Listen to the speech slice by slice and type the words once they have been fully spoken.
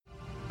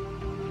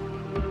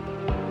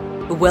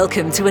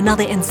Welcome to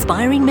another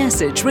inspiring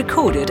message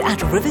recorded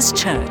at Rivers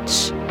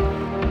Church.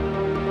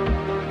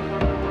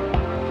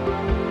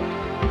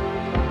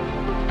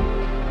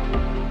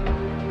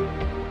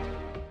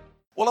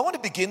 Well, I want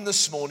to begin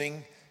this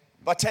morning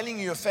by telling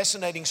you a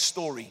fascinating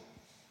story.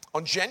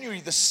 On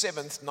January the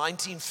 7th,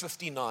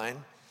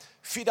 1959,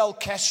 Fidel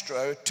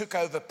Castro took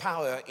over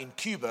power in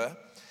Cuba,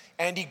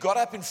 and he got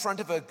up in front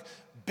of a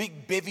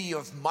big bevy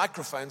of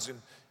microphones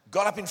and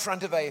got up in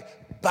front of a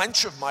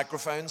bunch of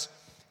microphones,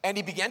 and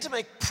he began to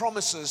make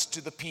promises to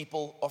the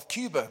people of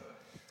Cuba.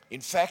 In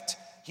fact,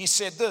 he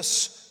said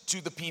this to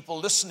the people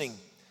listening.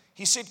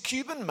 He said,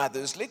 "Cuban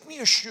mothers, let me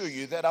assure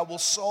you that I will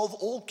solve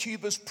all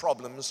Cuba's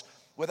problems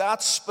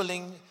without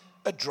spilling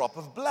a drop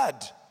of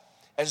blood."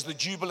 As the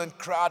jubilant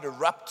crowd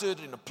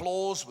erupted in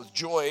applause with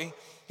joy,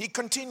 he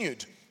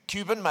continued,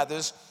 "Cuban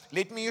mothers,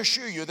 let me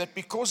assure you that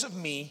because of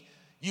me,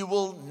 you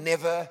will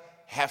never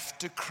have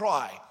to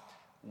cry."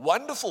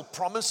 Wonderful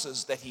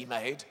promises that he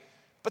made,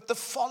 but the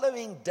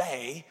following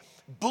day,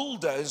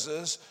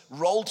 bulldozers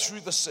rolled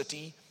through the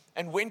city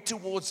and went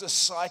towards a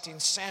site in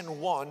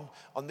San Juan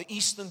on the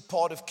eastern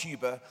part of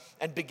Cuba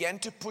and began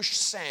to push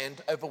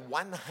sand over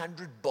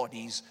 100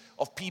 bodies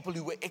of people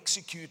who were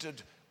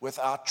executed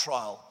without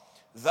trial.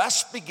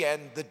 Thus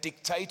began the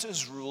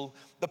dictator's rule.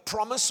 The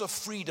promise of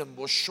freedom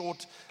was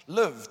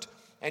short-lived,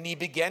 and he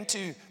began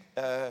to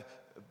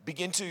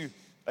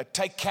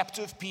take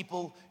captive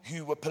people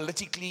who were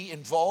politically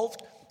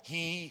involved.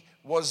 He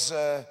was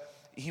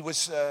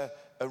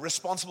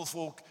responsible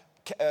for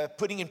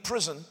putting in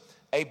prison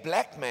a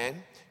black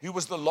man who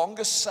was the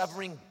longest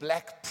suffering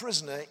black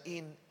prisoner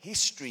in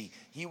history.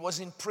 He was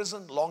in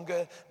prison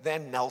longer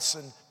than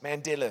Nelson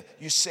Mandela,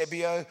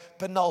 Eusebio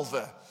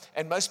Penalva.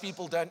 And most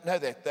people don't know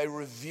that. They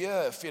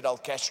revere Fidel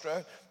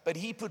Castro, but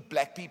he put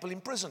black people in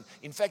prison.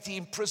 In fact, he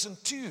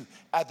imprisoned two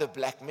other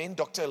black men,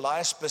 Dr.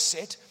 Elias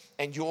Bassett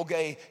and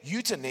Jorge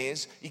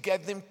Utanez. He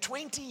gave them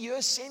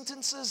 20-year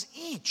sentences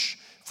each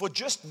for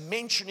just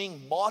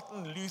mentioning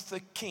Martin Luther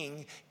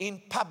King in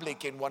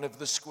public in one of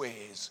the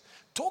squares.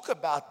 Talk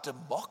about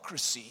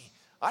democracy.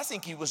 I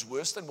think he was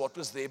worse than what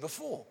was there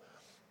before.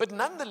 But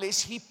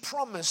nonetheless, he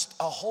promised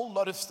a whole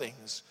lot of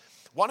things.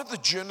 One of the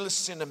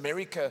journalists in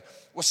America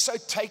was so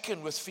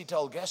taken with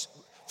Fidel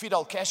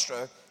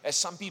Castro, as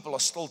some people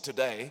are still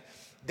today,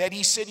 that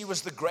he said he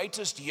was the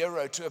greatest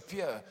hero to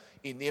appear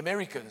in the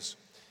Americas.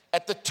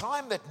 At the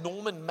time that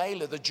Norman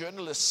Mailer, the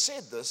journalist,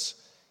 said this,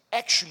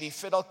 actually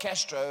Fidel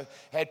Castro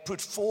had put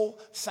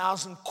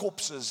 4,000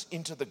 corpses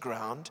into the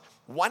ground.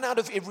 One out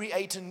of every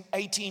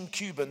 18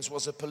 Cubans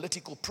was a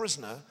political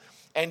prisoner,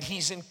 and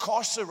his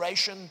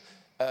incarceration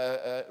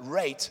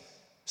rate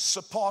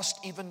surpassed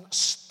even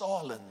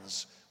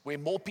Stalin's, where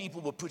more people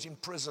were put in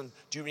prison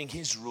during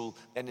his rule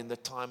than in the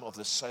time of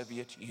the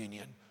Soviet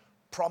Union.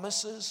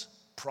 Promises,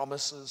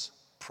 promises,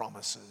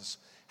 promises.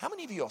 How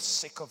many of you are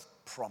sick of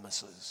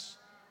promises?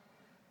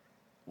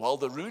 Well,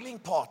 the ruling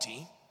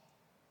party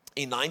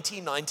in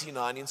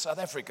 1999 in South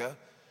Africa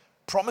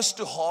promised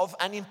to halve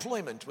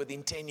unemployment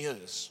within 10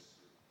 years.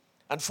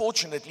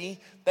 Unfortunately,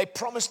 they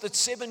promised that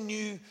 7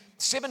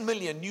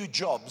 million new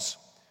jobs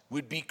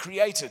would be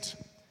created.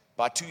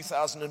 By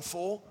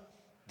 2004,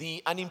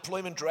 the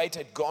unemployment rate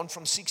had gone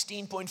from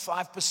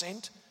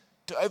 16.5%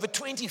 to over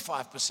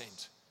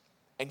 25%.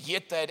 And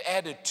yet they had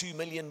added 2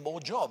 million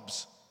more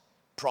jobs.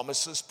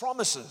 Promises,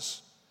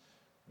 promises.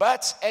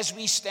 But as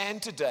we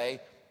stand today,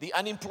 the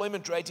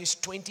unemployment rate is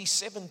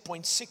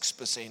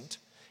 27.6%,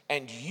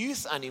 and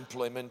youth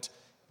unemployment,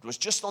 it was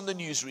just on the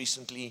news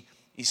recently,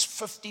 is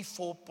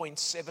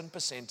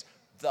 54.7%,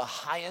 the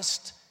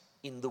highest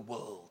in the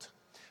world.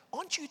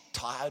 Aren't you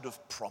tired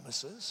of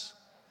promises?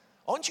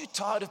 Aren't you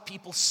tired of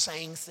people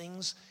saying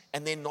things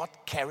and then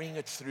not carrying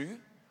it through?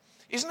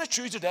 Isn't it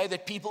true today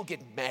that people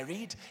get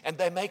married and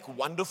they make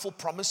wonderful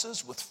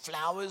promises with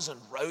flowers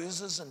and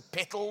roses and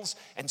petals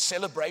and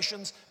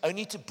celebrations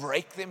only to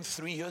break them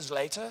 3 years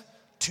later?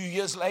 2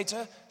 years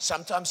later,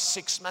 sometimes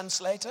 6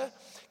 months later?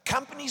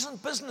 Companies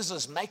and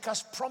businesses make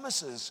us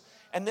promises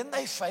and then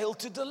they fail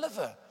to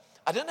deliver.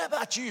 I don't know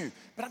about you,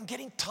 but I'm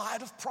getting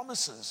tired of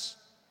promises.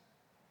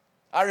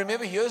 I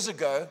remember years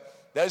ago,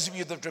 those of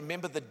you that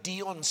remember the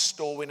Dion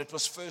store when it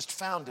was first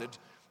founded,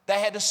 they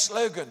had a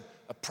slogan,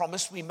 "A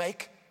promise we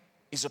make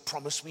is a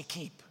promise we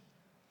keep."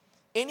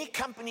 Any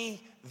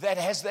company that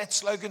has that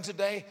slogan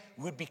today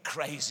would be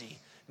crazy.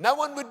 No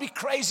one would be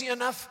crazy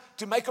enough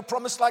to make a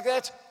promise like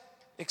that,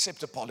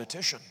 except a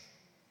politician.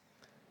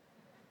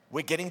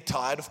 We're getting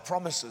tired of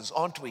promises,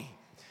 aren't we?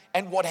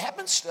 And what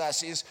happens to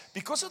us is,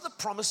 because of the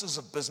promises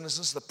of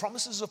businesses, the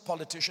promises of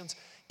politicians,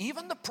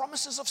 even the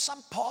promises of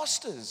some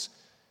pastors,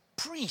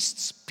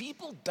 priests,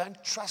 people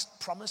don't trust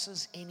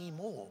promises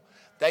anymore.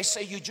 They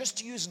say you just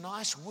use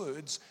nice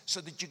words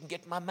so that you can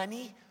get my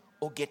money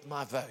or get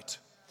my vote.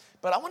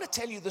 But I want to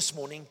tell you this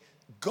morning,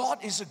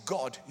 God is a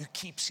God who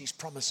keeps his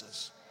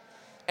promises.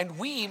 And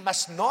we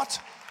must not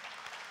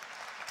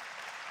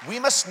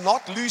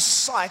lose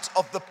sight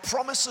of the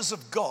promises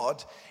of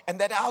God, and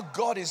that our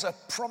God is a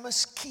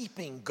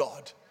promise-keeping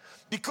God.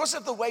 Because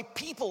of the way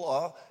people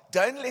are,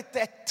 don't let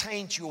that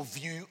taint your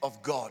view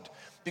of God.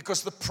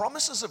 Because the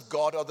promises of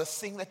God are the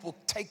thing that will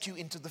take you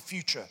into the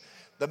future.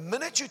 The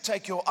minute you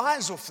take your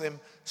eyes off them,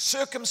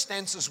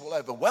 circumstances will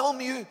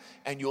overwhelm you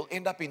and you'll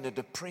end up in a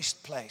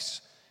depressed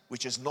place,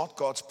 which is not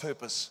God's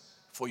purpose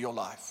for your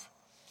life.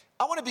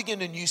 I want to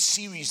begin a new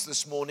series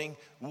this morning,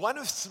 one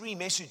of 3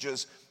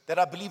 messages that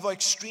I believe are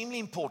extremely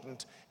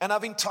important, and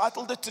I've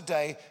entitled it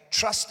today,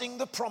 Trusting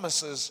the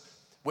Promises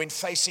When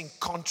Facing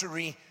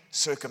Contrary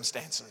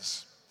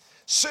Circumstances.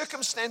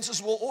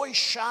 Circumstances will always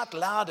shout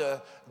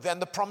louder than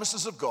the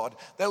promises of God.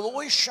 They'll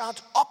always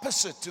shout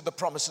opposite to the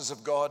promises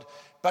of God,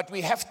 but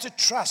we have to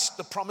trust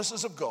the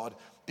promises of God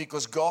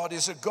because God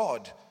is a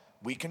God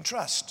we can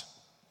trust.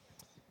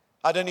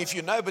 I don't know if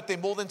you know, but there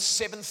are more than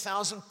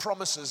 7,000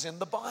 promises in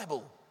the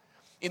Bible.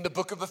 In the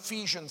book of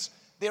Ephesians,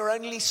 there are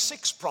only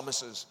 6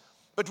 promises.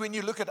 But when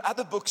you look at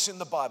other books in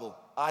the Bible,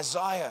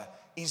 Isaiah,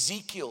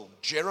 Ezekiel,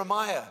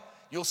 Jeremiah,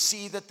 you'll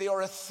see that there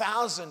are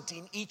 1,000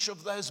 in each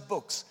of those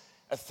books,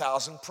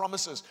 1,000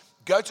 promises.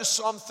 Go to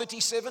Psalm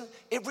 37,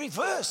 every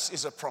verse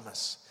is a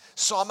promise.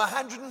 Psalm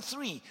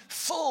 103,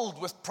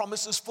 filled with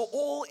promises for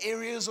all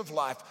areas of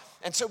life.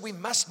 And so we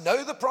must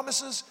know the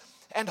promises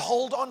and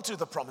hold on to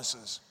the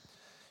promises.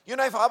 You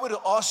know, if I were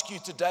to ask you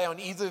today on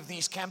either of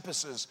these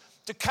campuses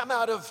to come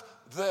out of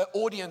the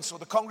audience or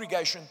the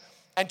congregation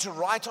and to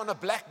write on a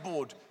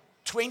blackboard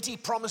 20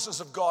 promises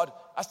of God,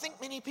 I think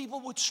many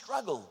people would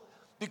struggle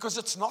because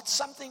it's not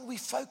something we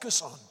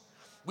focus on.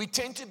 We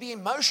tend to be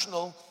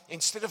emotional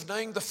instead of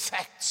knowing the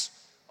facts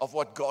of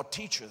what God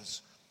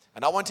teaches.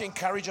 And I want to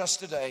encourage us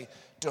today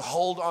to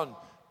hold on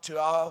to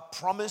our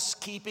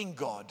promise-keeping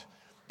God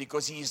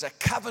because He is a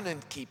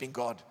covenant-keeping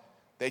God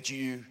that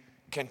you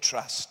can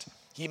trust.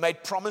 He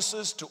made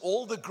promises to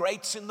all the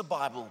greats in the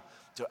Bible,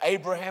 to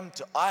Abraham,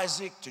 to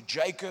Isaac, to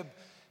Jacob,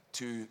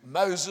 to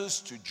Moses,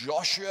 to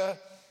Joshua,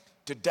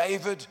 to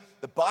David.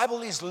 The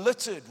Bible is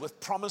littered with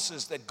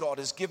promises that God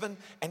has given,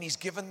 and He's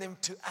given them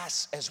to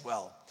us as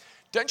well.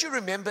 Don't you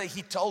remember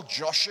He told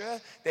Joshua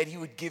that He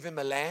would give him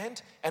a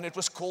land, and it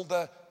was called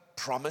the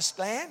Promised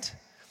Land?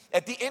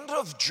 At the end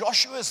of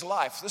Joshua's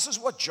life, this is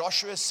what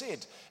Joshua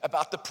said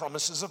about the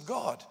promises of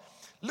God.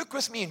 Look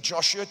with me in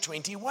Joshua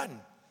 21.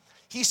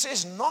 He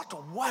says, not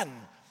one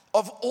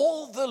of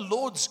all the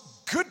Lord's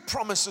good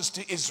promises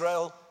to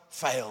Israel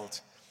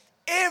failed.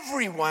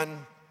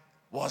 Everyone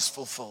was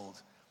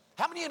fulfilled.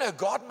 How many of you know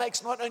God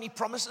makes not only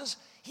promises,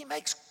 He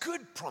makes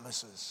good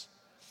promises?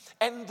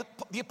 And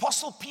the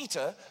Apostle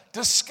Peter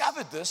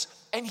discovered this,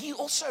 and he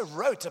also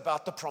wrote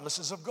about the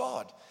promises of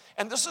God.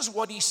 And this is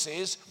what he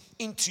says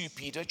in 2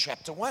 Peter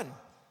chapter 1.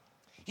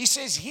 He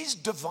says, His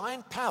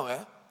divine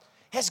power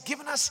has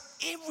given us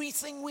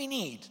everything we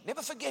need.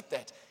 Never forget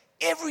that.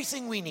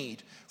 Everything we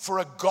need for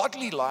a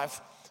godly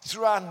life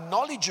through our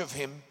knowledge of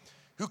Him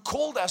who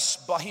called us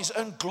by His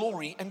own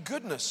glory and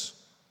goodness.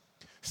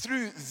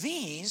 Through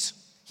these,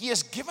 He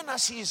has given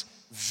us His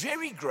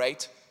very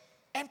great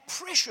and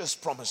precious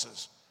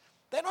promises.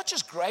 They're not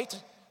just great,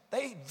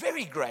 they're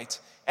very great.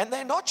 And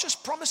they're not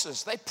just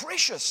promises, they're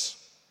precious.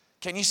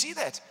 Can you see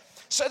that?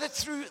 So that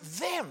through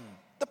them,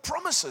 the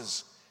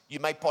promises, you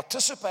may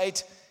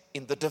participate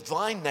in the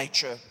divine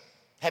nature,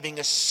 having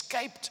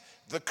escaped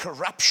the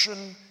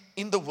corruption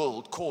in the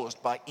world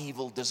caused by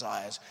evil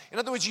desires. In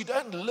other words, you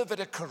don't live at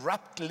a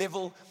corrupt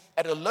level,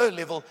 at a low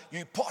level.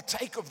 You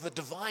partake of the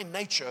divine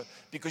nature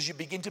because you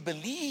begin to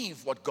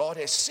believe what God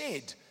has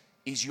said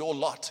is your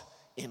lot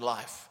in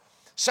life.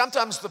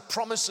 Sometimes the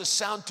promises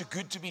sound too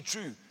good to be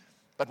true,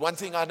 but one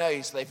thing I know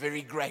is they're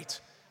very great,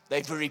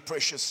 they're very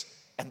precious,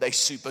 and they're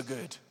super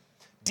good.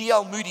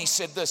 D.L. Moody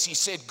said this. He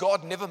said,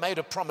 God never made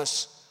a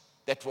promise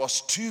that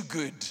was too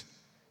good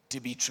to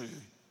be true.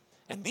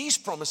 And these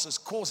promises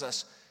cause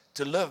us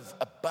to live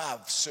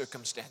above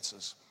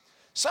circumstances.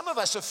 Some of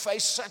us have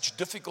faced such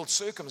difficult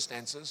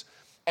circumstances,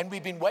 and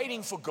we've been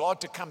waiting for God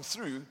to come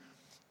through,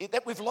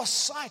 that we've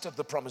lost sight of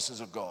the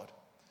promises of God.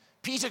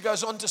 Peter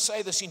goes on to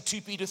say this in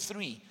 2 Peter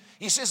 3.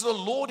 He says, the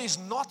Lord is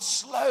not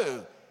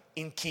slow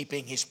in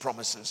keeping His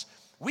promises.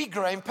 We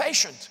grow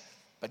impatient,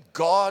 but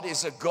God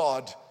is a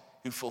God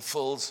who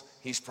fulfills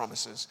His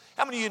promises.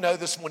 How many of you know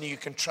this morning you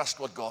can trust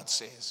what God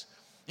says?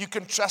 You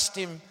can trust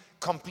Him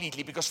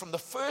completely, because from the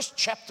first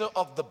chapter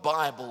of the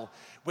Bible,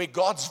 where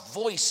God's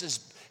voice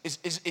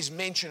is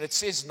mentioned, it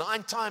says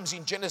 9 times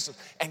in Genesis,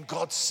 and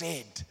God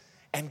said,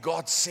 and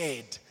God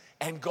said,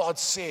 and God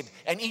said.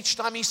 And each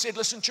time He said,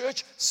 listen,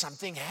 church,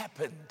 something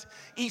happened.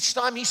 Each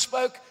time He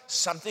spoke,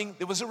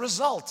 there was a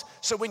result.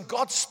 So when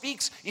God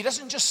speaks, He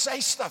doesn't just say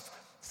stuff,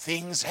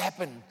 things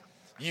happen.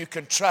 You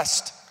can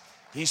trust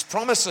His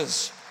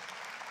promises.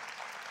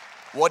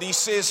 What He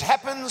says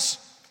happens,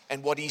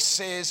 and what He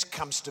says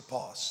comes to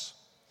pass.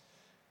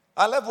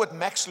 I love what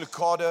Max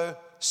Lucado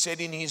said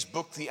in his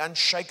book, The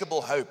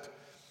Unshakable Hope.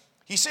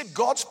 He said,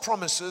 God's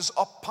promises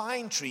are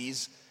pine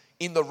trees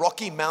in the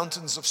Rocky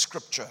Mountains of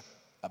Scripture.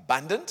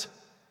 Abundant,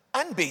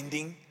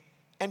 unbending,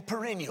 and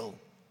perennial.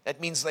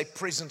 That means they're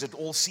present at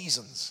all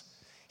seasons.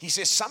 He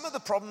says some of the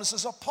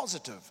promises are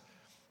positive,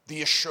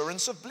 the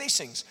assurance of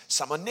blessings.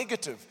 Some are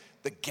negative,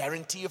 the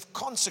guarantee of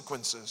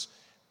consequences,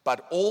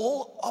 but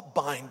all are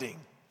binding.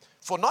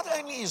 For not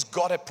only is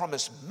God a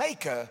promise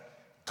maker,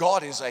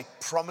 God is a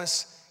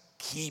promise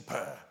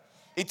keeper.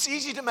 It's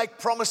easy to make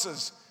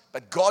promises,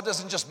 but God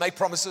doesn't just make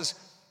promises,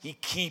 He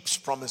keeps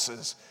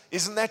promises.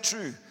 Isn't that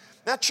true?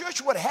 Now,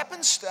 church, what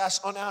happens to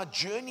us on our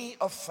journey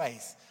of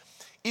faith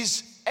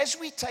is as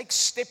we take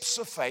steps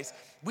of faith,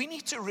 we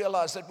need to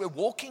realize that we're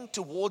walking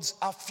towards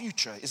our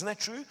future. Isn't that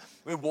true?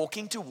 We're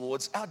walking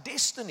towards our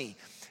destiny.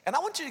 And I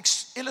want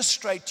to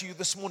illustrate to you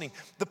this morning,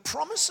 the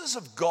promises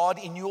of God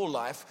in your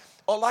life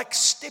are like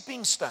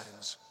stepping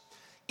stones.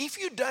 If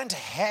you don't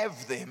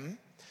have them,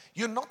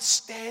 you're not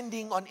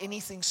standing on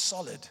anything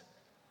solid.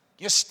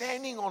 You're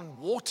standing on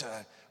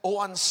water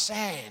or on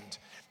sand.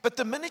 But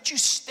the minute you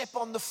step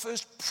on the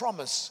first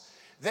promise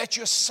that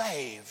you're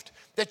saved,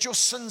 that your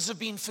sins have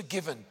been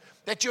forgiven,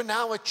 that you're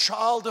now a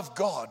child of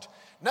God,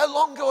 no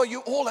longer are you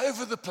all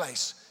over the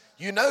place.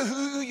 You know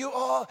who you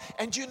are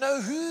and you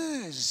know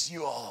whose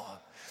you are.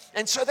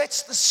 And so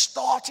that's the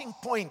starting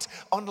point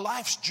on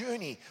life's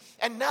journey.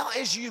 And now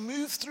as you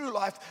move through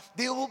life,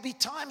 there will be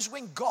times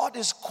when God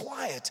is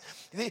quiet.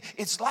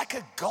 It's like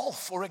a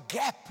gulf or a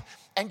gap,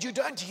 and you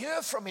don't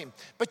hear from Him.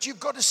 But you've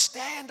got to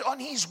stand on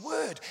His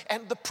word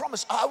and the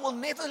promise, I will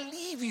never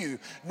leave you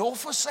nor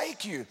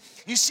forsake you.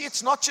 You see,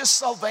 it's not just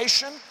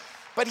salvation,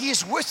 but He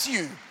is with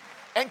you.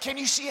 And can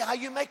you see how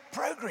you make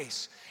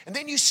progress? And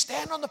then you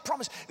stand on the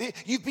promise.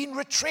 You've been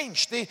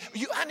retrenched.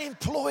 You're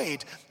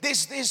unemployed.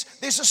 There's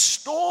a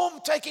storm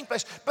taking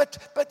place.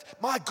 But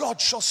my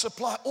God shall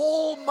supply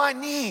all my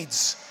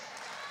needs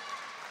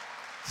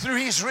through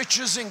His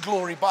riches in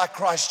glory by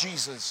Christ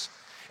Jesus.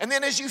 And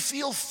then as you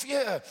feel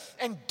fear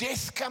and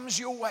death comes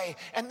your way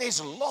and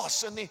there's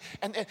loss and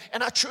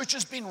our church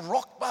has been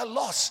rocked by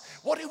loss,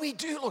 what do we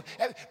do, Lord?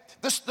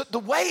 The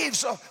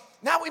waves are...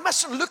 Now we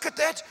mustn't look at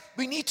that.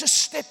 We need to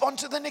step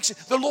onto the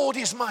next. The Lord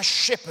is my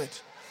shepherd.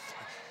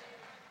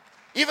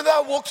 Even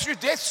though I walk through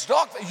death's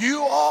dark,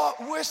 you are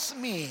with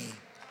me.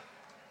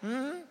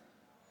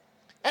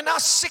 And now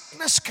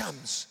sickness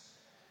comes.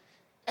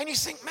 And you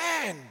think,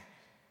 man,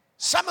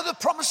 some of the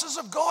promises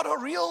of God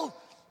are real,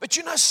 but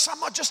you know,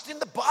 some are just in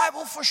the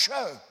Bible for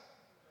show.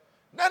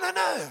 No.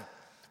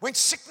 When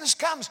sickness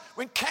comes,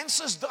 when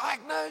cancer's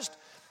diagnosed,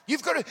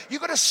 you've got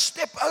to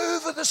step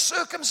over the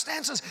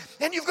circumstances.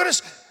 And you've got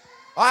to...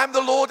 I am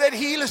the Lord that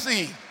healeth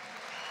thee.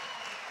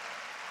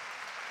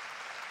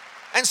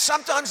 And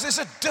sometimes there's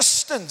a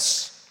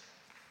distance.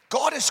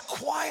 God is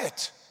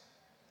quiet.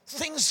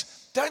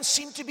 Things don't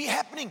seem to be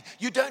happening.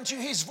 You don't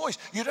hear His voice.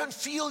 You don't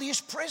feel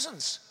His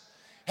presence.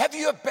 Have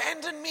you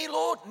abandoned me,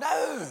 Lord?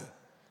 No,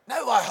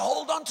 I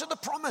hold on to the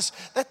promise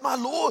that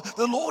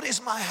the Lord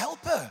is my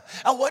helper.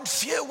 I won't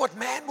fear what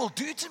man will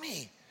do to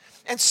me.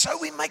 And so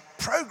we make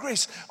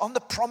progress on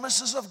the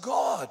promises of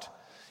God.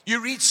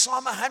 You read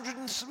Psalm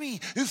 103,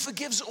 who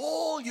forgives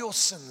all your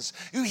sins,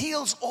 who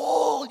heals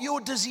all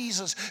your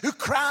diseases, who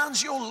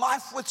crowns your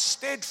life with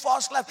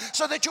steadfast love,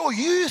 so that your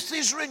youth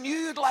is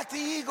renewed like the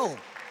eagle.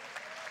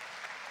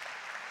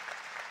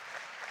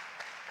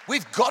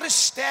 We've got to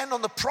stand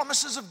on the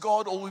promises of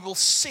God, or we will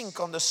sink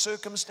on the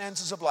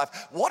circumstances of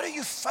life. What are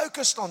you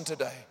focused on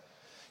today?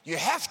 You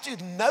have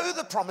to know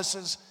the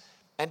promises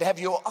and have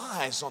your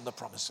eyes on the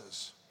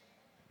promises.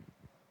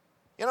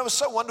 You know, it was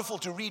so wonderful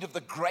to read of the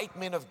great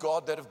men of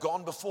God that have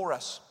gone before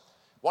us.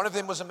 One of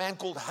them was a man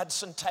called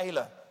Hudson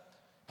Taylor.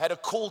 Had a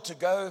call to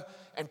go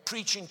and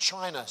preach in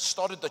China,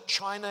 started the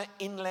China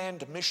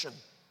Inland Mission.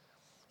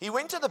 He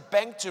went to the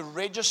bank to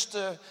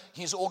register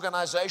his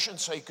organization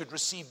so he could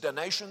receive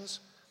donations.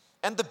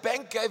 And the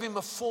bank gave him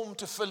a form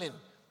to fill in.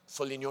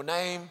 Fill in your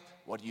name,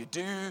 what do you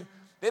do?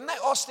 Then they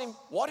asked him,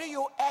 what are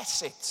your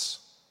assets?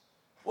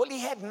 Well, he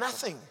had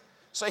nothing.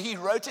 So he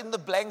wrote in the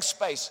blank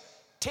space,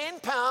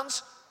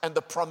 £10 and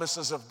the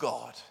promises of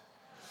God.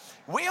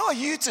 Where are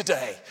you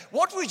today?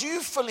 What would you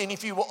fill in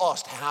if you were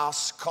asked?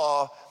 House,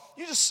 car?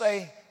 You just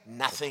say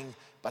nothing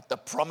but the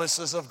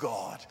promises of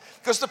God.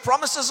 Because the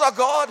promises of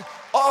God,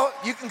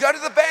 you can go to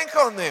the bank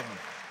on them.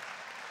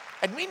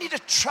 And we need to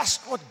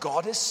trust what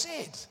God has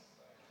said.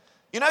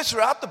 You know,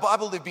 throughout the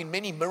Bible there have been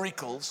many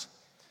miracles,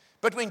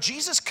 but when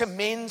Jesus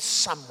commends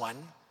someone,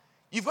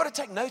 you've got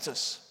to take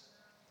notice.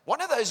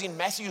 One of those in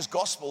Matthew's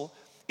gospel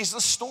is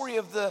the story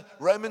of the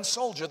Roman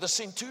soldier, the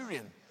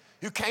centurion,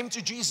 who came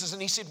to Jesus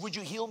and he said, would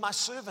you heal my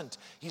servant?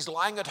 He's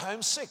lying at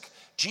home sick.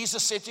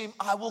 Jesus said to him,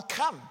 I will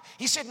come.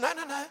 He said, no,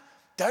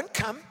 don't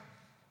come.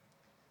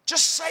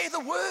 Just say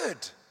the word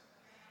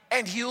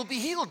and he'll be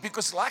healed.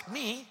 Because like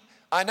me,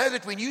 I know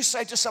that when you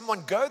say to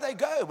someone, go, they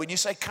go. When you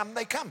say come,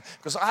 they come.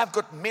 Because I've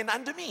got men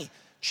under me.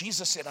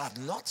 Jesus said,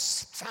 I've not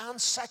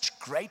found such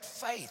great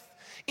faith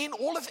in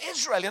all of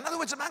Israel. In other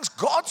words, amongst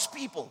God's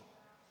people.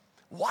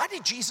 Why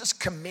did Jesus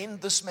commend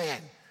this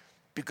man?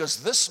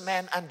 Because this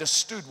man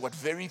understood what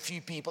very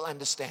few people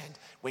understand.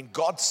 When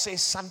God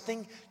says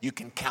something, you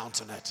can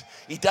count on it.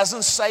 He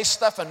doesn't say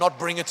stuff and not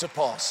bring it to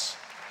pass.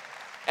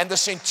 And the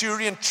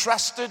centurion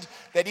trusted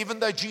that even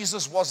though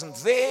Jesus wasn't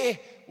there,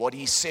 what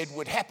he said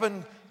would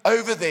happen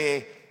over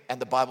there.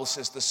 And the Bible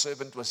says the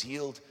servant was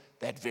healed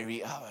that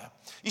very hour.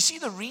 You see,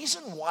 the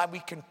reason why we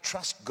can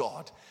trust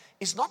God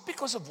is not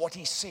because of what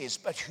he says,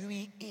 but who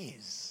he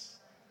is.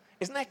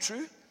 Isn't that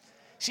true?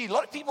 See, a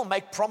lot of people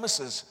make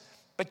promises,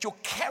 but your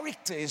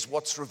character is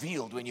what's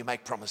revealed when you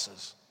make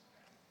promises.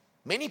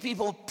 Many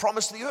people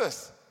promise the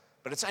earth,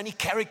 but it's only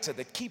character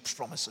that keeps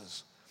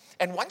promises.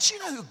 And once you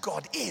know who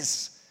God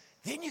is,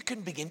 then you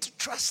can begin to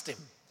trust him.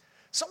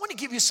 So I want to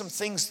give you some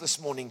things this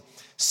morning,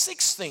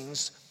 6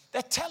 things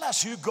that tell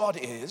us who God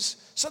is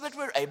so that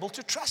we're able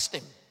to trust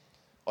him.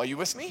 Are you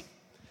with me?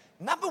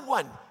 Number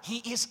 1, he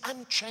is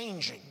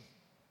unchanging.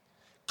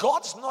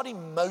 God's not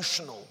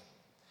emotional.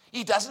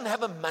 He doesn't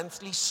have a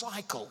monthly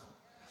cycle.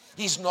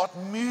 He's not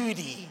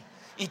moody.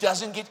 He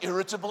doesn't get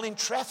irritable in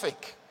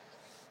traffic.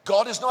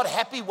 God is not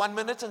happy one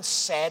minute and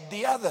sad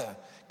the other.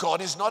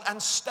 God is not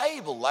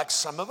unstable like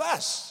some of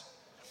us.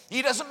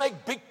 He doesn't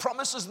make big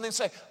promises and then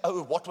say,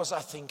 oh, what was I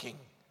thinking?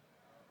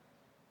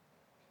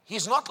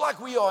 He's not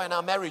like we are in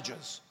our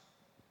marriages,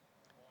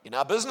 in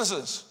our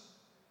businesses.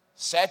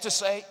 Sad to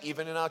say,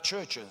 even in our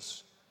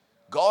churches.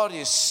 God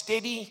is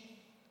steady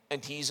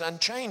and he's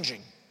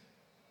unchanging.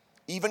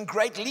 Even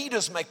great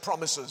leaders make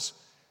promises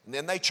and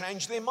then they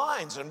change their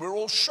minds and we're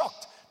all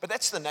shocked. But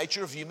that's the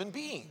nature of human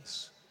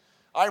beings.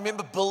 I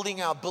remember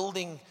building our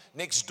building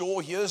next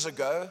door years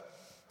ago,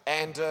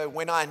 and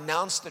when I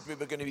announced that we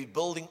were going to be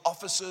building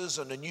offices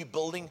and a new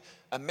building,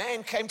 a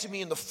man came to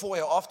me in the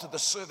foyer after the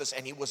service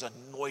and he was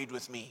annoyed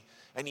with me.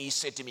 And he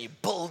said to me,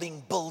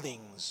 building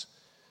buildings.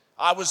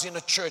 I was in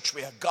a church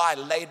where a guy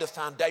laid a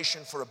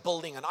foundation for a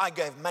building and I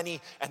gave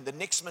money, and the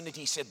next minute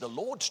he said, the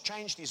Lord's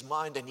changed his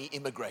mind and he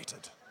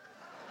immigrated.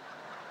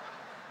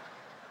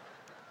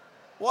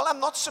 Well,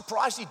 I'm not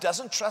surprised he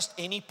doesn't trust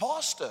any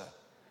pastor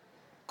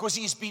because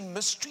he's been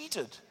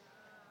mistreated.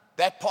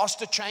 That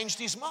pastor changed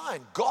his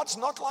mind. God's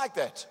not like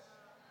that.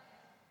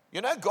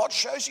 You know, God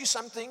shows you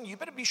something, you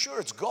better be sure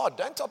it's God.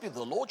 Don't tell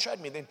people, the Lord showed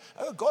me, then,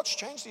 oh, God's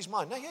changed his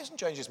mind. No, he hasn't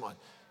changed his mind.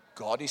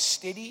 God is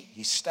steady,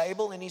 he's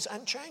stable, and he's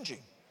unchanging.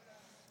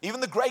 Even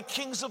the great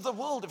kings of the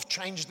world have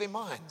changed their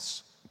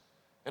minds.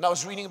 And I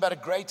was reading about a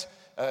great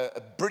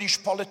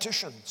British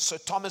politician, Sir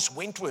Thomas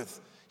Wentworth.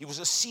 He was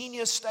a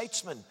senior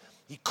statesman.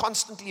 He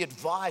constantly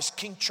advised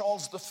King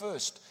Charles I.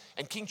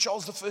 And King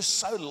Charles I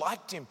so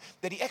liked him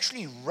that he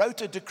actually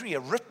wrote a decree, a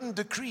written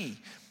decree.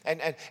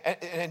 And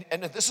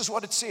this is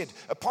what it said.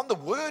 Upon the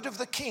word of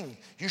the king,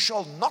 you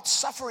shall not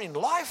suffer in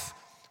life,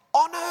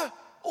 honor,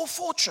 or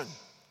fortune.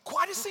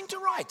 Quite a thing to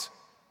write.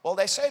 Well,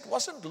 they say it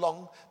wasn't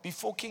long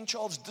before King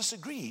Charles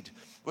disagreed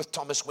with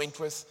Thomas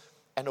Wentworth,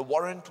 and a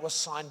warrant was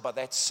signed by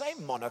that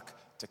same monarch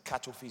to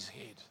cut off his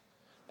head.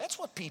 That's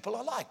what people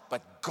are like,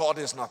 but God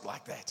is not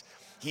like that.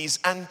 He's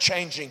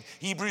unchanging.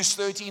 Hebrews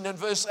 13 and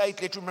verse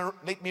 8,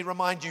 let me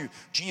remind you,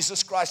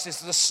 Jesus Christ is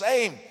the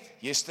same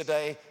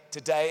yesterday,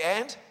 today,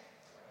 and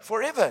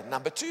forever.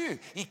 Number 2,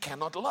 he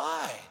cannot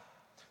lie.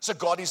 So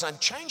God is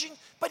unchanging,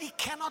 but he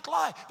cannot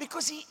lie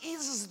because he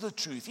is the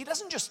truth. He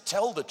doesn't just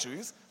tell the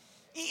truth,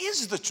 he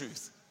is the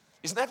truth.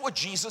 Isn't that what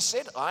Jesus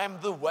said? I am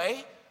the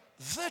way,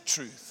 the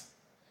truth.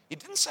 He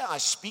didn't say I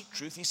speak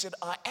truth, he said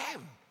I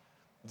am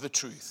the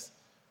truth.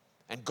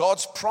 And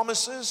God's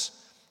promises,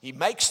 he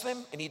makes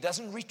them and he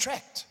doesn't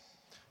retract.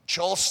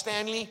 Charles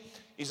Stanley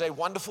is a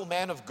wonderful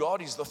man of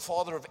God. He's the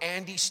father of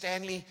Andy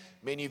Stanley.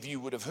 Many of you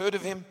would have heard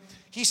of him.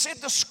 He said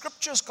the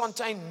scriptures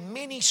contain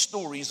many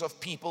stories of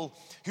people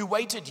who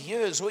waited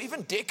years or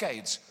even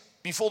decades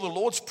before the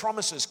Lord's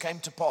promises came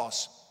to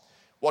pass.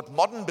 What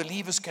modern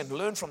believers can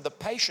learn from the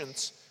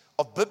patience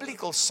of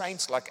biblical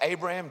saints like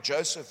Abraham,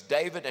 Joseph,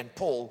 David, and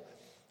Paul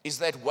is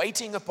that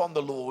waiting upon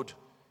the Lord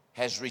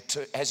has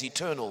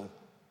eternal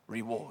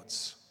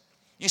rewards.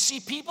 You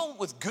see, people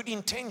with good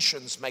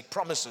intentions make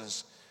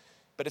promises,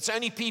 but it's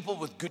only people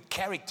with good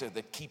character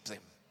that keep them.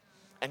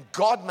 And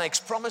God makes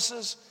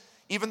promises,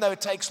 even though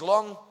it takes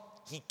long,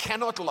 he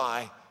cannot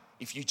lie.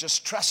 If you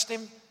just trust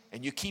him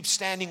and you keep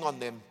standing on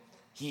them,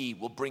 he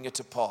will bring it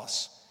to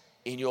pass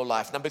in your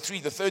life. Number 3,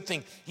 the third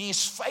thing, he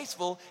is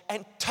faithful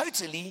and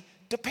totally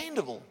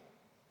dependable.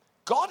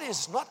 God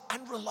is not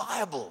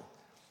unreliable.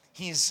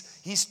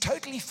 He's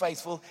totally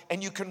faithful,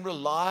 and you can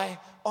rely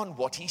on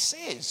what he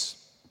says.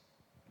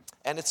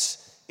 And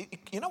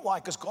you know why?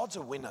 Because God's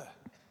a winner.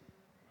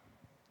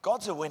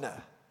 God's a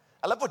winner.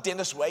 I love what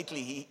Dennis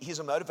Waitley, he's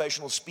a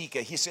motivational speaker.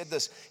 He said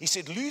this. He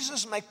said,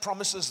 losers make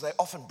promises they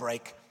often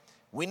break.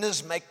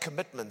 Winners make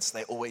commitments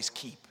they always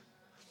keep.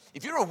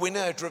 If you're a winner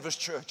at Rivers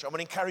Church, I want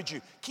to encourage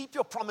you, keep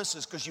your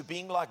promises because you're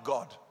being like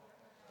God.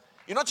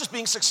 You're not just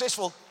being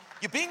successful,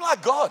 you're being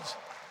like God.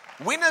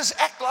 Winners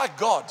act like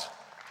God.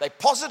 They're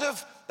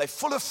positive, they're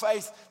full of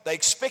faith, they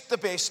expect the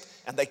best,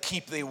 and they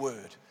keep their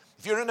word.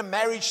 If you're in a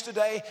marriage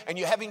today and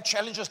you're having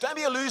challenges, don't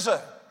be a loser.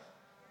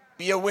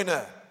 Be a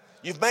winner.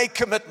 You've made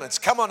commitments.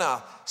 Come on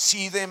now.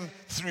 See them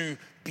through.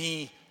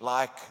 Be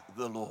like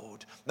the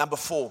Lord. Number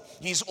 4,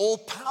 he's all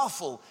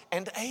powerful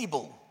and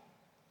able.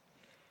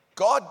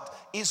 God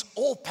is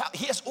all powerful.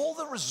 He has all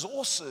the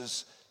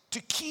resources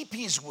to keep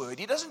his word.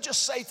 He doesn't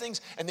just say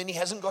things and then he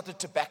hasn't got it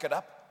to back it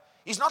up.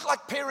 He's not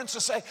like parents who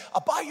say,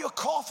 I'll buy you a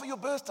car for your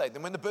birthday.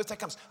 Then when the birthday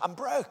comes, I'm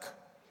broke.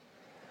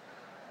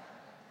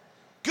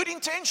 Good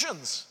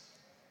intentions.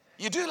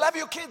 You do love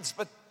your kids,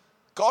 but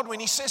God, when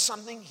he says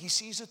something, he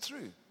sees it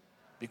through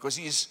because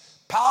he's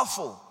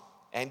powerful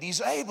and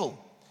he's able.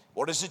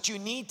 What is it you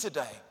need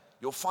today?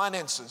 Your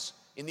finances,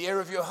 in the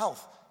area of your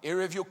health,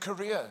 area of your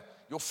career,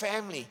 your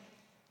family,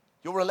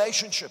 your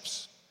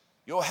relationships,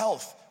 your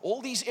health,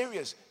 all these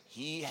areas.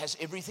 He has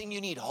everything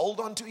you need. Hold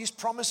on to his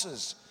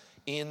promises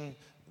in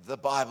the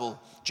Bible.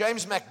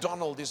 James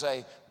MacDonald is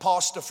a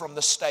pastor from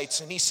the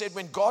States, and he said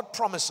when God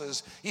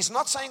promises, he's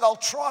not saying I'll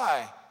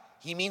try.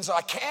 He means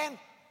I can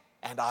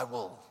and I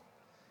will.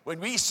 When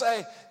we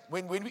say,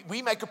 when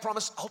we make a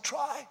promise, I'll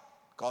try.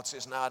 God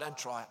says, no, I don't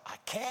try. I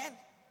can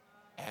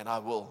and I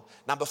will.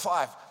 Number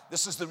 5,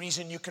 this is the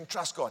reason you can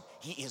trust God.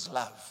 He is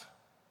love.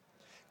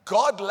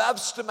 God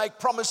loves to make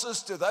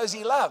promises to those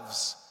he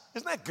loves.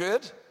 Isn't that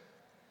good?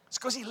 It's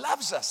because he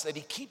loves us that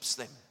he keeps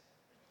them.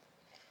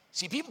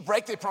 See, people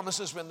break their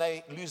promises when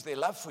they lose their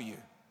love for you.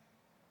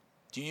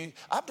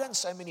 I've done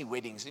so many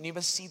weddings, and you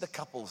must see the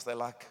couples. They're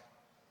like,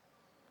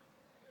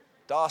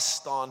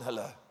 "Das staan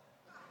hulle."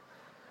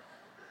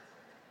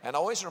 And I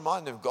always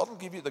remind them, God will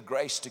give you the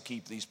grace to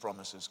keep these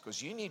promises,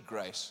 because you need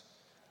grace.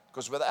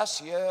 Because with us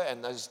here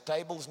and those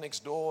tables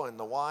next door and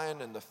the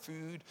wine and the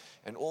food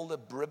and all the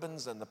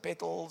ribbons and the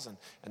petals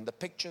and the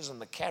pictures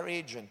and the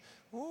carriage and,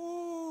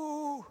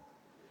 ooh,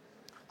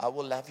 I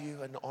will love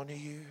you and honor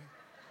you.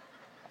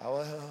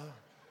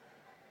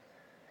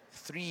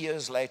 3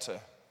 years later,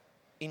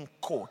 in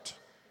court,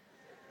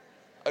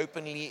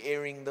 openly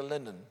airing the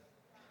linen.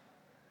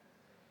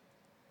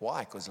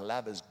 Why? Because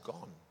love is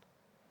gone.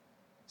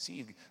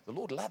 See, the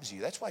Lord loves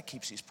you. That's why he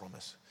keeps his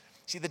promise.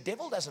 See, the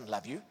devil doesn't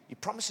love you. He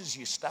promises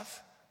you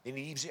stuff, then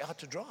he leaves you out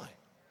to dry.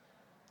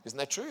 Isn't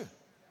that true?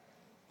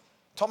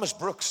 Thomas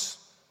Brooks,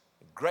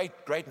 a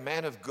great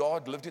man of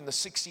God, lived in the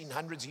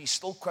 1600s. He's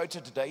still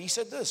quoted today. He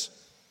said this.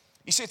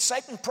 He said,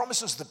 Satan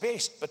promises the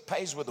best, but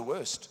pays with the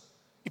worst.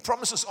 He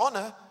promises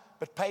honor,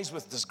 but pays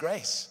with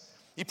disgrace.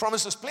 He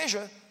promises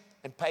pleasure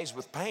and pays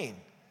with pain.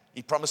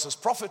 He promises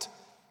profit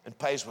and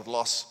pays with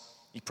loss.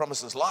 He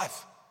promises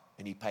life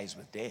and he pays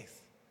with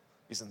death.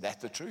 Isn't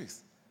that the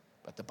truth?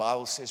 But the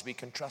Bible says we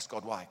can trust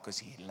God. Why? Because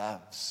he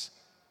loves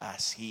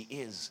us. He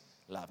is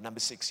love. Number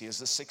 6, here's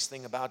the 6th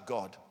thing about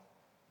God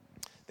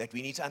that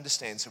we need to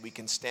understand so we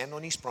can stand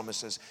on his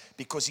promises.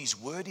 Because his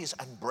word is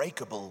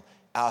unbreakable,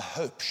 our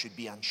hope should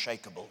be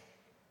unshakable.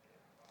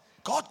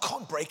 God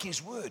can't break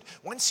his word.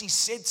 Once he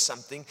said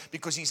something,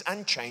 because he's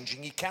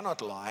unchanging, he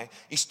cannot lie,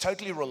 he's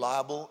totally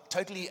reliable,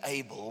 totally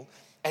able,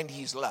 and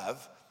he's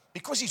love.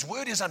 Because his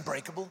word is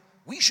unbreakable,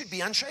 we should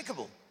be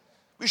unshakable.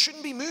 We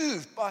shouldn't be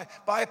moved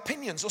by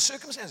opinions or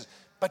circumstances.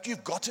 But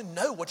you've got to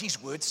know what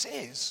his word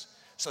says.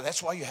 So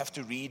that's why you have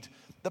to read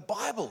the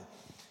Bible.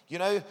 You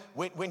know,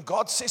 when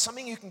God says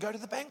something, you can go to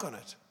the bank on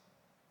it.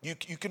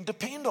 You can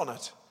depend on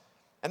it.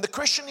 And the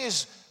question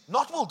is,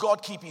 not will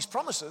God keep his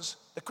promises?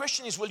 The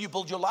question is, will you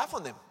build your life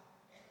on them?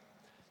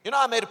 You know,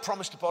 I made a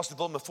promise to Pastor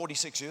Vilma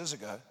 46 years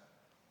ago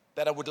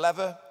that I would love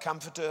her,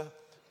 comfort her.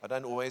 I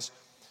don't always.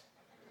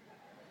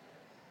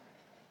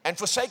 And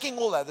forsaking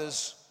all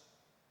others,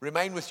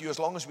 remain with you as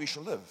long as we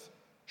shall live.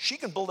 She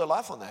can build her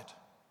life on that.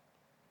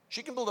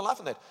 She can build a life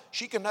on that.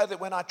 She can know that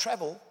when I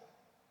travel,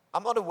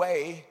 I'm not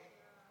away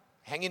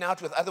hanging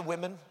out with other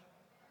women,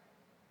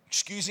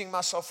 excusing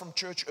myself from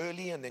church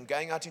early and then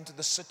going out into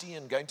the city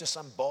and going to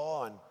some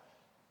bar. And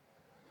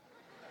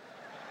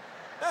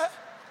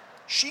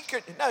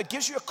it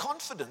gives you a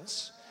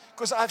confidence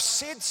because I've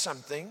said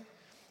something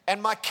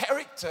and my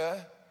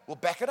character will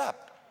back it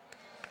up.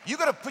 You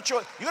got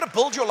to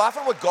build your life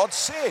on what God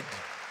said.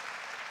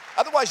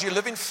 Otherwise, you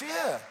live in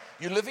fear.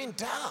 You live in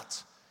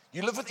doubt.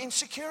 You live with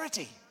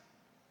insecurity.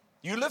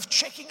 You live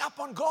checking up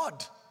on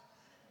God.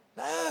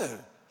 No,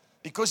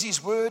 because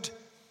his word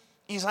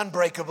is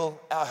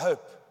unbreakable. Our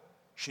hope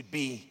should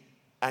be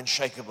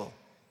unshakable.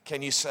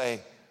 Can you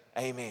say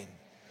amen?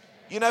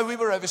 You know, we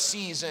were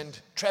overseas, and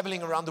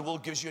traveling around the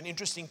world gives you an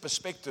interesting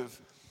perspective.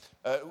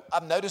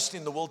 I've noticed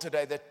in the world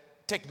today that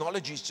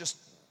technology is just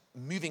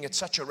moving at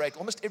such a rate.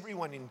 Almost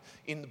everyone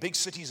in the big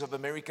cities of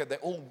America, they're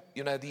all,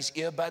 these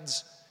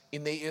earbuds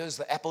in their ears,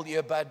 the Apple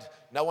earbud.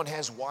 No one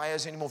has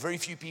wires anymore. Very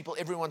few people.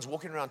 Everyone's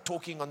walking around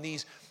talking on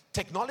these.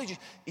 Technology,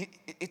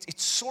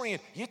 it's soaring.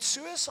 Yet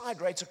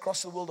suicide rates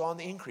across the world are on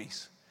the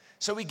increase.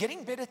 So we're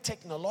getting better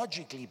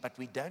technologically, but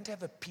we don't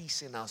have a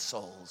peace in our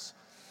souls.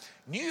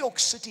 New York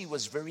City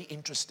was very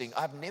interesting.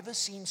 I've never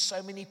seen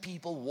so many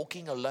people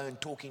walking alone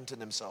talking to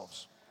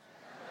themselves.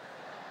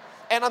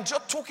 And I'm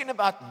just talking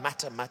about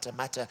matter.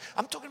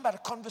 I'm talking about a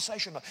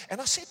conversation. And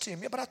I said to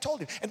him, yeah, but I told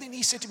him. And then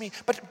he said to me,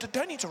 but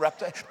don't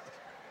interrupt.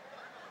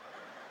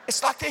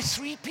 It's like there's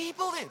 3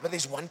 people there, but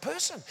there's one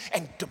person.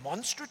 And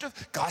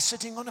demonstrative, guy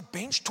sitting on a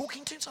bench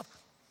talking to himself.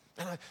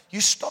 And you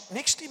stop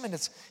next to him and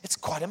it's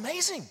quite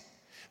amazing.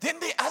 Then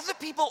there are other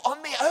people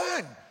on their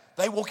own.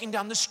 They're walking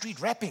down the street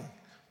rapping.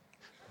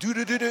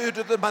 Do-do-do-do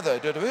to the mother.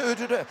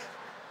 Do-do-do-do-do.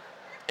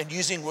 And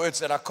using words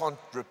that I can't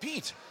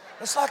repeat.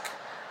 It's like,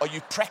 Are you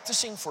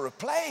practicing for a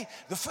play?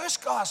 The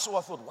first guy I saw,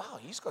 I thought, wow,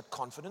 he's got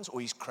confidence, or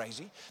he's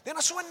crazy. Then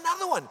I saw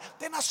another one.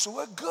 Then I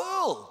saw a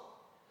girl.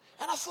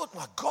 And I thought,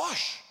 my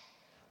gosh,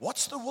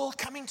 what's the world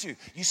coming to?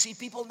 You see,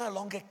 people no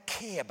longer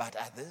care about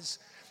others.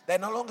 They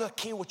no longer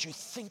care what you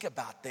think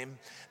about them.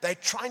 They're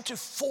trying to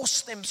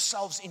force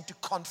themselves into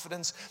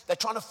confidence. They're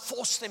trying to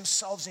force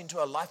themselves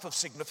into a life of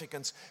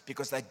significance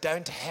because they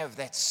don't have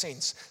that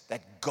sense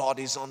that God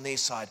is on their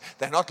side.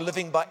 They're not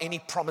living by any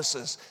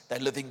promises. They're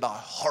living by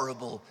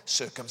horrible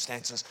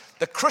circumstances.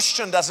 The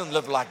Christian doesn't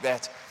live like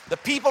that. The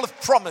people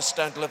of promise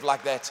don't live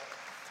like that.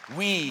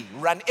 We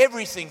run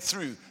everything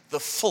through the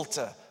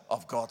filter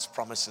of God's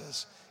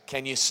promises.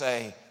 Can you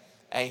say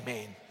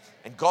amen?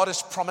 And God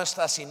has promised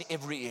us in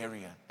every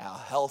area, our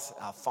health,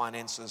 our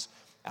finances,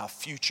 our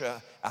future,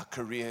 our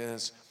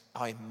careers,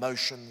 our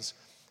emotions,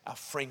 our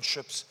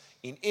friendships.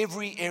 In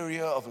every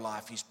area of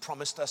life, He's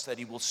promised us that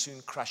He will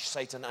soon crush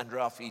Satan under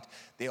our feet.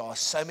 There are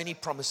so many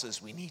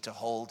promises we need to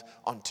hold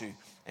onto.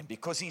 And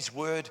because His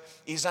word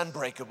is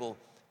unbreakable,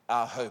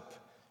 our hope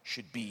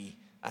should be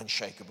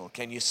unshakable.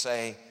 Can you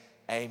say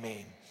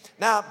amen?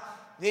 Now,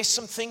 there's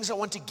some things I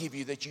want to give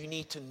you that you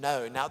need to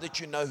know now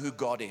that you know who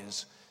God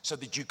is, so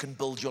that you can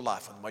build your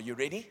life on them. Are you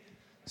ready?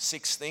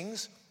 6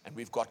 things, and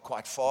we've got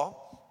quite far.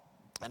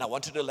 And I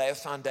wanted to lay a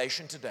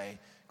foundation today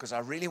because I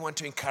really want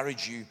to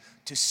encourage you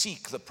to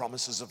seek the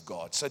promises of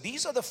God. So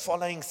these are the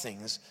following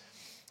things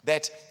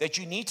that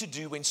you need to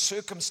do when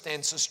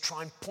circumstances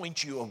try and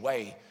point you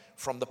away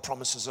from the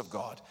promises of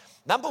God.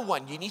 Number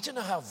 1, you need to know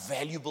how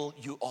valuable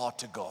you are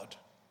to God.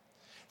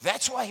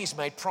 That's why He's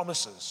made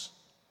promises.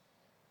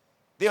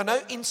 There are no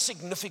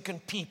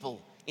insignificant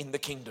people in the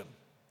kingdom.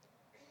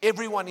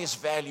 Everyone is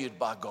valued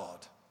by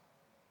God.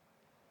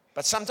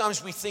 But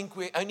sometimes we think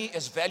we're only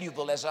as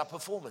valuable as our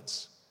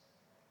performance.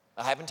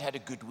 I haven't had a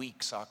good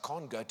week, so I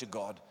can't go to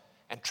God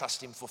and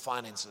trust Him for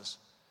finances.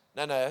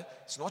 No,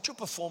 it's not your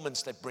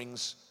performance that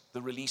brings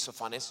the release of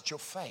finance, it's your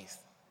faith.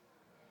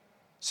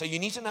 So you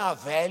need to know how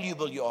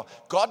valuable you are.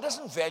 God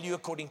doesn't value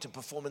according to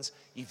performance.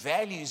 He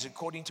values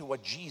according to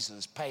what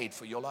Jesus paid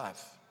for your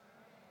life.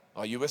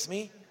 Are you with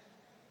me?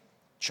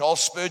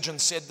 Charles Spurgeon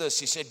said this.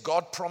 He said,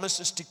 God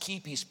promises to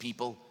keep His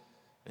people,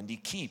 and He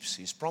keeps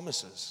His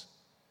promises.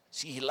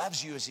 See, He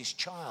loves you as His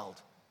child,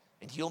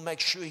 and He'll make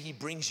sure He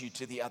brings you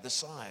to the other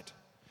side.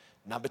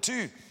 Number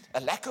 2,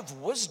 a lack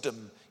of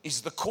wisdom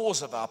is the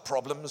cause of our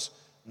problems,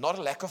 not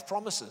a lack of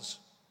promises.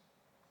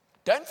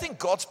 Don't think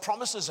God's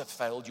promises have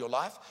failed your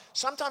life.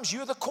 Sometimes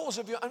you're the cause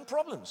of your own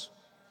problems.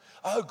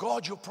 Oh,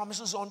 God, your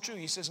promises aren't true.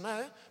 He says,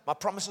 no, my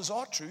promises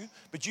are true,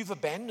 but you've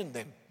abandoned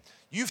them.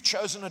 You've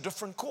chosen a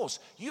different course.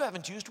 You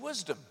haven't used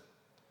wisdom.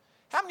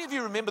 How many of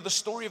you remember the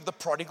story of the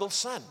prodigal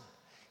son?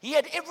 He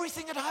had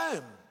everything at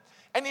home,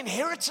 an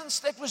inheritance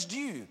that was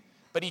due,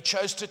 but he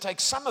chose to take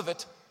some of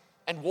it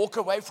and walk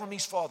away from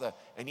his father,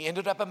 and he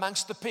ended up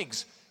amongst the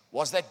pigs.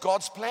 Was that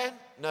God's plan?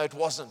 No, it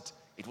wasn't.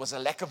 It was a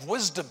lack of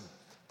wisdom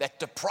that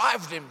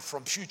deprived him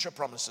from future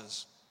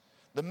promises.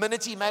 The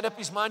minute he made up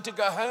his mind to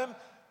go home,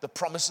 the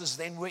promises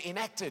then were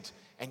enacted,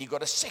 and he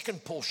got a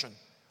second portion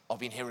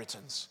of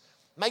inheritance.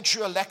 Make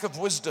sure a lack of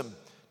wisdom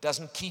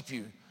doesn't keep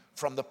you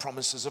from the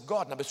promises of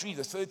God. Number 3,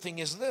 the third thing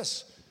is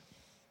this.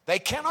 They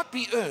cannot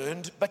be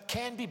earned, but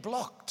can be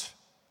blocked.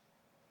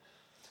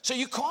 So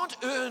you can't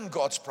earn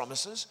God's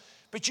promises,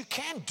 but you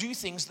can do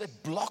things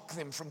that block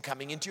them from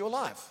coming into your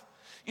life.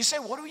 You say,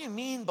 what do you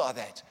mean by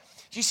that?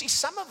 You see,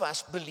 some of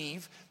us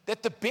believe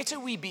that the better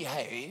we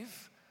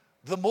behave,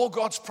 the more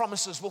God's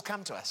promises will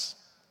come to us.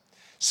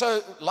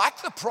 So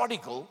like the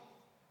prodigal,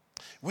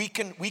 we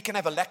can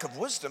have a lack of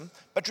wisdom,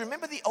 but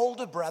remember the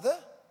older brother?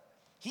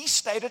 He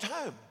stayed at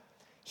home.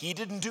 He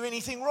didn't do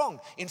anything wrong.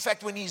 In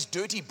fact, when his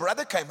dirty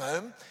brother came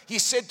home, he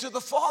said to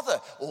the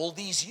father, all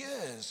these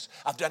years,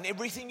 I've done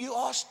everything you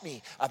asked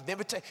me. I've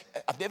never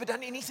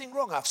done anything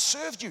wrong. I've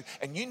served you,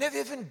 and you never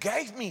even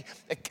gave me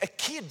a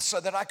kid so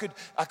that I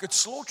could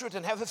slaughter it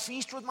and have a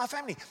feast with my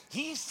family.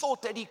 He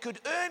thought that he could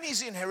earn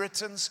his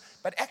inheritance,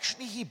 but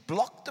actually he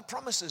blocked the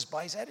promises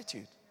by his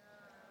attitude.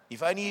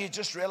 If only he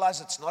just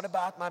realized it's not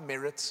about my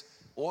merits.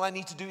 All I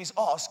need to do is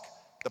ask.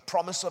 The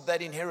promise of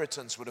that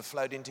inheritance would have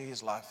flowed into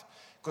his life.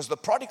 Because the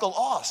prodigal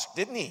asked,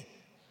 didn't he?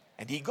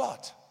 And he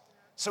got.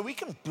 So we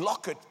can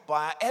block it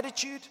by our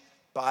attitude,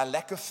 by a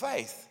lack of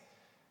faith.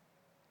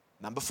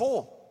 Number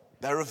 4,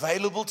 they're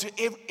available to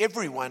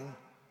everyone,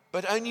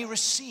 but only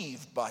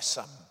received by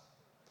some.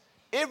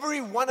 Every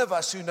one of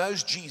us who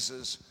knows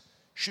Jesus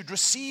should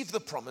receive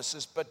the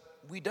promises, but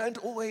we don't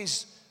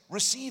always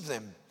receive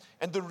them.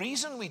 And the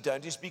reason we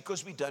don't is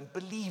because we don't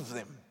believe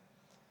them.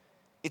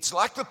 It's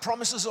like the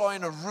promises are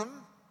in a room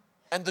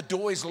and the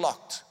door is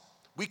locked.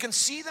 We can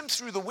see them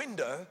through the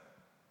window,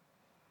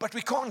 but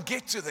we can't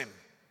get to them.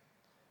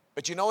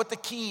 But you know what the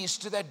key is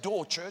to that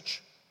door,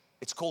 church?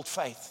 It's called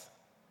faith.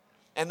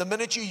 And the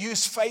minute you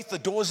use faith, the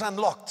door's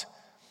unlocked.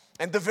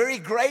 And the very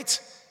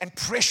great and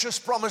precious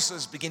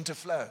promises begin to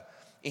flow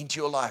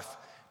into your life.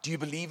 Do you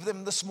believe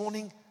them this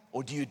morning,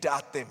 or do you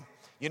doubt them?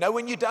 You know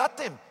when you doubt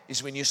them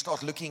is when you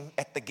start looking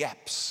at the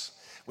gaps.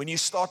 When you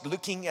start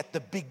looking at the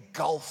big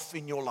gulf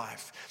in your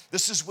life,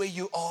 this is where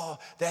you are,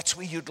 that's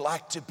where you'd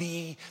like to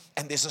be,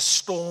 and there's a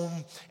storm,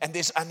 and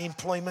there's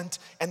unemployment,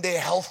 and there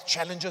are health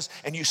challenges,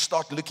 and you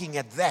start looking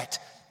at that.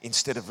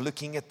 Instead of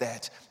looking at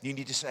that, you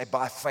need to say,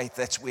 by faith,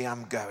 that's where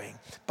I'm going.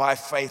 By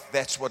faith,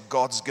 that's what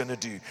God's going to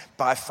do.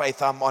 By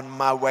faith, I'm on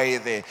my way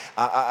there.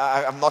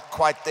 I'm not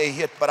quite there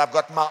yet, but I've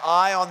got my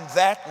eye on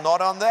that, not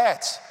on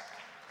that.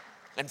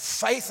 And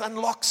faith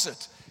unlocks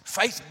it.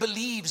 Faith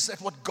believes that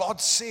what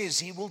God says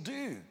He will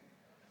do.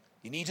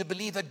 You need to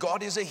believe that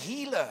God is a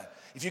healer.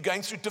 If you're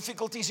going through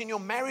difficulties in your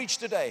marriage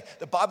today,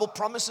 the Bible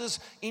promises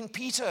in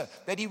Peter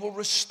that He will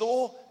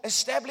restore,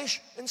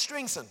 establish, and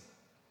strengthen.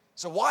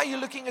 So why are you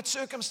looking at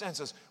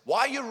circumstances? Why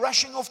are you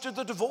rushing off to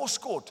the divorce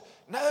court?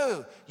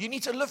 No, you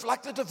need to live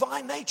like the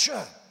divine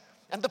nature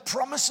and the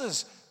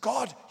promises.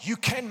 God, you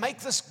can make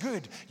this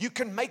good. You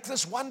can make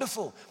this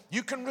wonderful.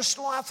 You can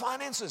restore our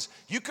finances.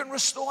 You can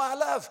restore our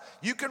love.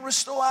 You can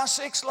restore our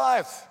sex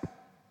life.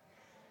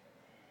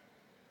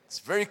 It's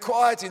very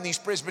quiet in these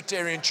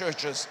Presbyterian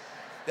churches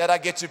that I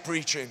get to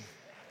preach in.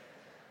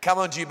 Come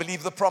on, do you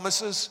believe the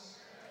promises?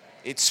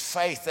 It's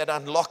faith that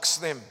unlocks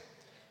them.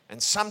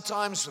 And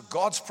sometimes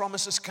God's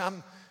promises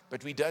come,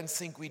 but we don't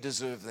think we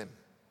deserve them.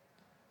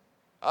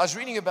 I was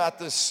reading about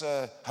this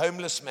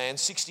homeless man,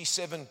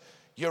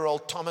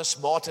 67-year-old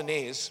Thomas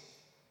Martinez.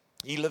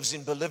 He lives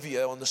in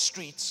Bolivia on the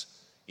streets.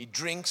 He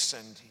drinks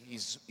and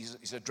he's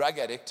a drug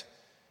addict.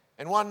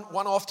 And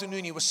one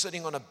afternoon he was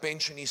sitting on a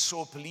bench and he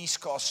saw a police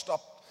car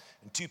stop.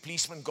 And 2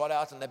 policemen got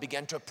out and they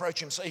began to approach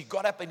him. So he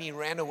got up and he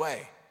ran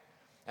away.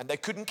 And they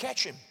couldn't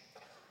catch him.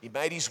 He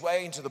made his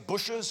way into the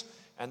bushes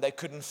and they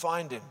couldn't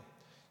find him.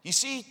 You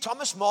see,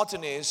 Thomas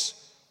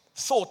Martinez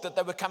thought that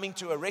they were coming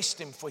to arrest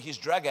him for his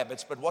drug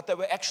habits, but what they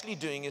were actually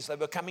doing is they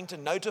were coming to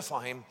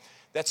notify him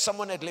that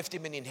someone had left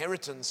him an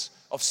inheritance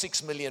of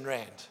 6 million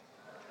rand.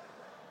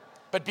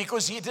 But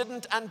because he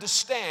didn't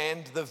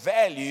understand the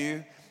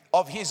value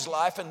of his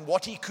life and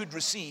what he could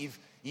receive,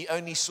 he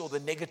only saw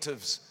the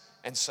negatives,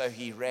 and so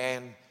he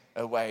ran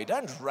away.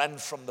 Don't run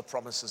from the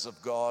promises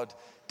of God.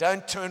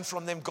 Don't turn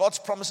from them. God's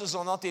promises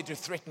are not there to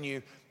threaten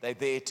you. They're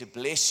there to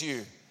bless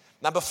you.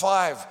 Number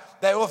 5,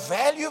 they were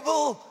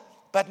valuable,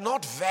 but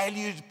not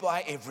valued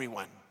by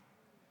everyone.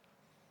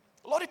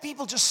 A lot of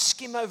people just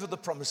skim over the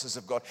promises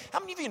of God. How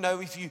many of you know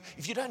if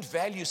you don't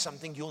value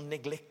something, you'll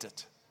neglect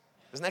it?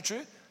 Isn't that true?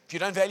 If you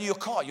don't value your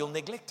car, you'll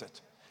neglect it.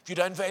 If you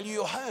don't value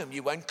your home,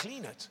 you won't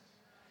clean it.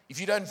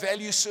 If you don't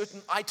value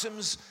certain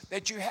items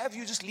that you have,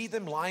 you just leave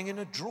them lying in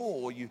a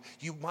drawer. You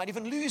might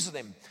even lose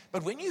them.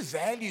 But when you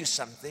value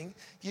something,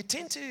 you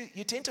tend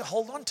to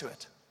hold on to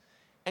it.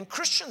 And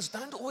Christians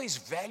don't always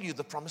value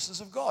the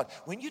promises of God.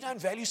 When you don't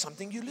value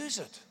something, you lose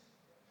it,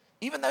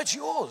 even though it's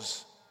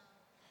yours.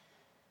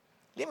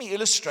 Let me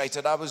illustrate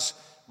it. I was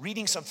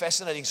reading some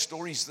fascinating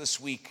stories this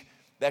week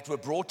that were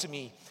brought to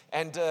me.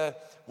 And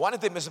one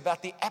of them is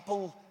about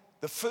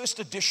the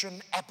first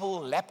edition Apple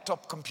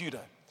laptop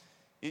computer.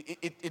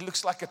 It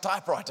looks like a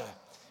typewriter.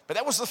 But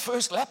that was the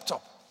first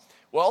laptop.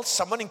 Well,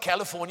 someone in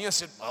California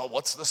said, well,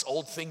 what's this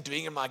old thing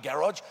doing in my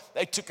garage?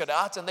 They took it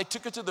out and they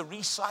took it to the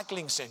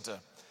recycling center.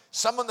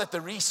 Someone at the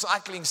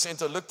recycling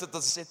center looked at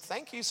this and said,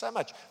 thank you so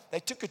much. They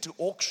took it to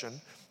auction,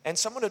 and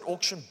someone at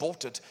auction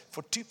bought it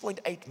for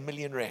 2.8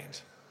 million rand.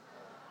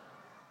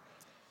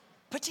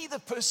 Pity the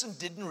person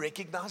didn't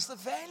recognize the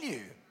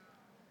value.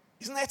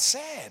 Isn't that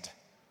sad?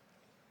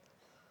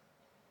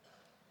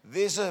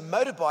 There's a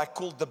motorbike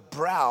called the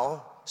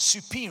Brow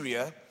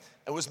Superior.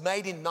 It was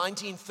made in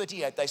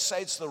 1938. They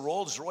say it's the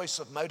Rolls-Royce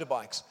of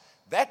motorbikes.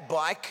 That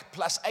bike,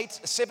 plus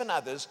 7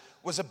 others,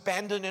 was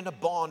abandoned in a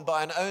barn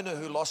by an owner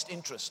who lost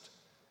interest.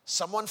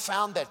 Someone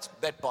found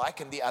that bike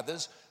and the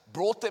others,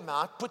 brought them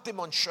out, put them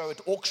on show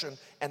at auction,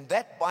 and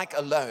that bike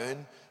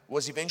alone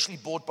was eventually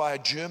bought by a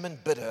German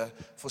bidder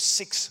for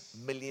 6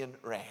 million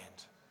rand.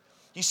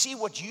 You see,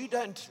 what you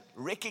don't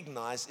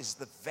recognize is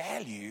the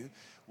value.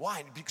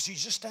 Why? Because you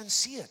just don't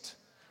see it.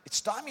 It's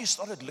time you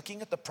started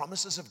looking at the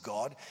promises of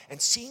God and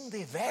seeing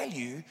their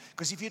value,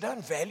 because if you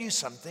don't value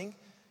something,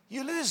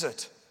 you lose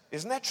it.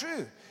 Isn't that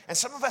true? And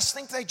some of us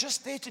think they're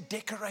just there to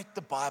decorate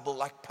the Bible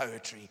like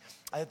poetry.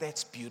 Oh,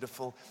 that's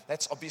beautiful.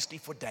 That's obviously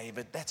for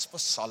David. That's for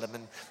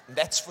Solomon.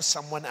 That's for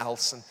someone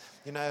else. And,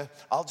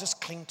 I'll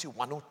just cling to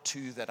 1 or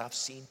 2 that I've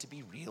seen to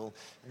be real.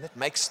 And that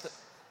makes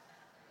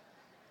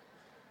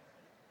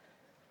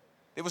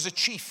There was a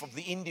chief of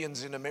the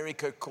Indians in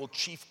America called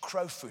Chief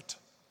Crowfoot.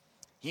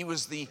 He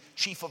was the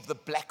chief of the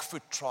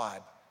Blackfoot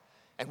tribe.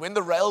 And when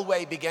the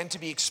railway began to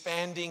be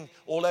expanding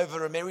all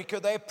over America,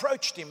 they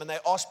approached him and they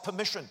asked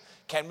permission.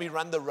 Can we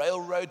run the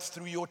railroad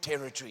through your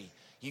territory?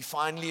 He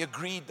finally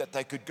agreed that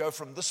they could go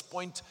from this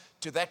point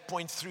to that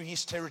point through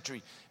his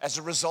territory. As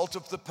a result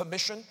of the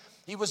permission,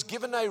 he was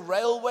given a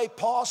railway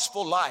pass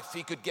for life.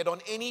 He could get on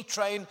any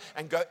train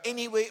and go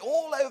anywhere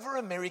all over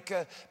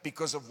America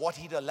because of what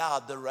he'd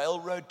allowed the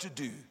railroad to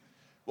do.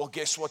 Well,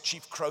 guess what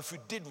Chief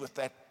Crowfoot did with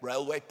that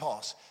railway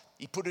pass?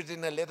 He put it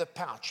in a leather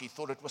pouch. He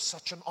thought it was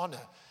such an honor.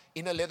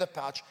 in a leather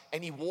pouch,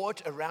 and he wore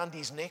it around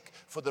his neck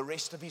for the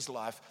rest of his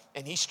life.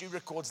 And history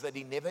records that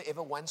he never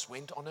ever once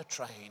went on a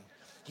train.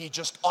 He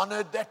just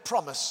honored that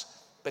promise,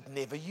 but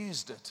never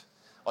used it.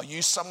 Are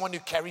you someone who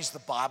carries the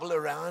Bible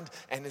around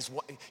and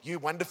you're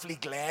wonderfully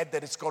glad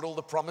that it's got all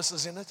the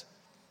promises in it,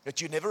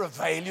 that you never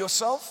avail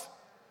yourself?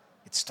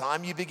 It's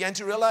time you began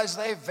to realize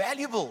they're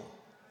valuable,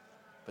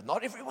 but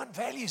not everyone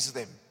values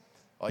them.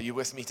 Are you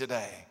with me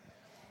today?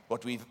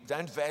 What we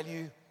don't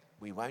value,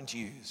 we won't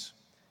use.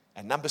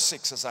 And number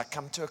 6, as I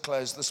come to a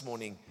close this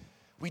morning,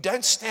 we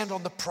don't stand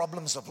on the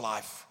problems of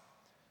life.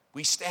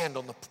 We stand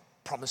on the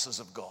promises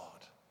of God.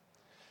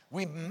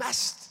 We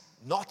must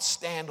not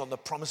stand on the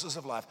promises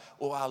of life,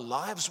 or our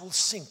lives will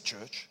sink,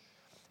 church.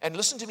 And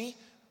listen to me,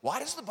 why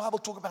does the Bible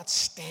talk about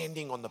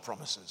standing on the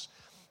promises?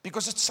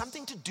 Because it's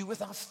something to do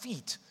with our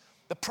feet.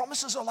 The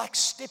promises are like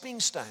stepping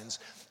stones.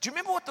 Do you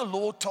remember what the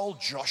Lord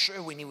told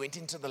Joshua when he went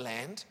into the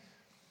land?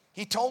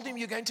 He told him,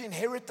 you're going to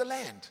inherit the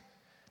land.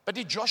 But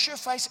did Joshua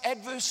face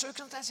adverse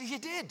circumstances? He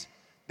did.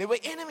 There were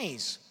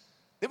enemies.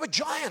 There were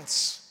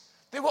giants.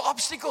 There were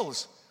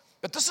obstacles.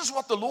 But this is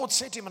what the Lord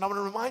said to him, and I want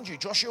to remind you,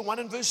 Joshua 1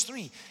 and verse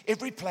 3,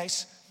 every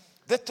place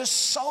that the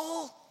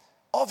sole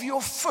of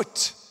your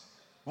foot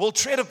will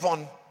tread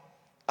upon,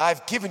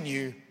 I've given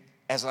you,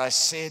 as I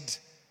said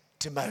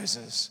to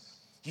Moses.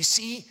 You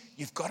see,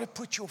 you've got to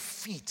put your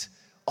feet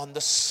on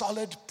the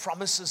solid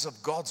promises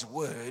of God's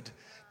word,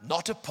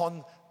 not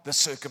upon the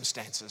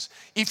circumstances.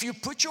 If you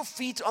put your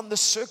feet on the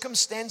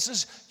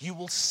circumstances, you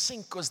will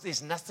sink, because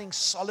there's nothing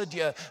solid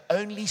here,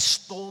 only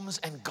storms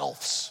and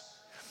gulfs.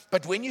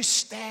 But when you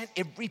stand,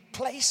 every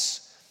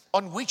place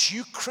on which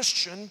you,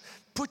 Christian,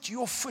 put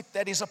your foot,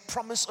 that is a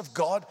promise of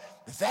God,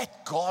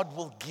 that God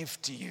will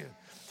give to you.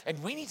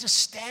 And we need to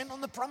stand on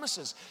the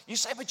promises. You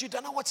say, but you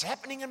don't know what's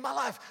happening in my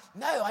life.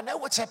 No, I know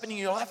what's happening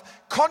in your life.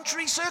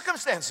 Contrary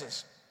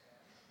circumstances.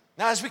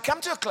 Now, as we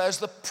come to a close,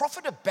 the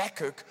prophet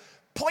Habakkuk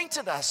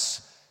pointed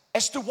us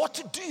as to what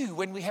to do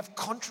when we have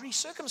contrary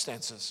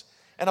circumstances.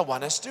 And I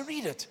want us to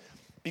read it,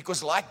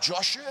 because like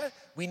Joshua,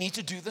 we need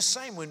to do the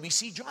same when we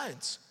see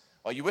giants.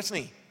 Are you with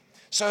me?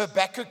 So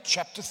Habakkuk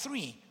chapter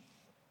 3.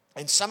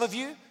 And some of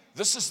you,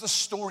 this is the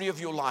story of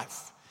your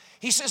life.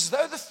 He says,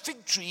 though the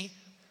fig tree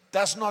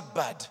does not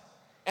bud,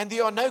 and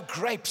there are no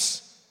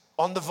grapes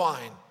on the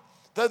vine,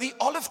 though the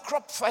olive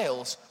crop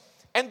fails,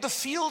 and the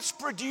fields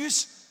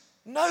produce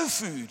no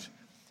food,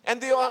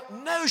 and there are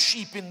no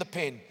sheep in the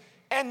pen,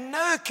 and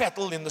no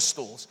cattle in the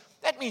stalls.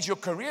 That means your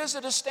career's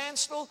at a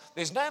standstill.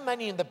 There's no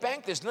money in the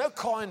bank. There's no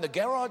car in the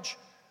garage.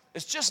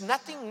 It's just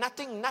nothing,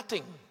 nothing,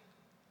 nothing.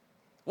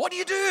 What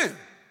do?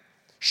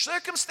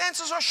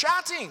 Circumstances are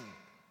shouting.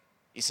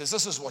 He says,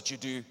 this is what you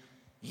do.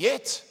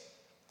 Yet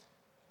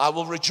I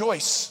will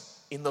rejoice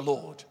in the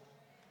Lord.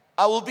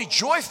 I will be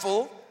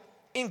joyful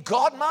in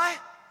God my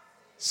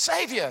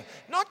Savior.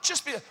 Not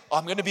just be,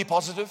 I'm going to be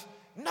positive.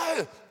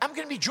 No, I'm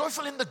going to be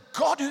joyful in the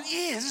God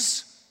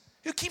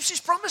who keeps his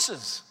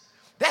promises.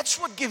 That's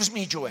what gives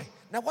me joy.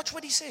 Now watch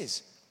what he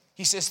says.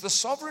 He says, the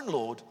sovereign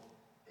Lord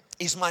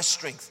is my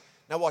strength.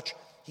 Now watch.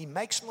 He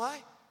makes my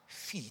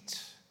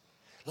feet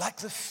like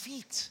the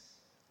feet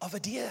of a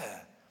deer.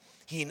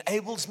 He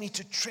enables me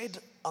to tread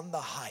on the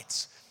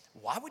heights.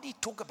 Why would he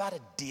talk about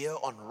a deer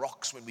on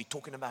rocks when we're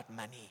talking about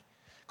money?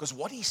 Because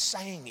what he's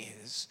saying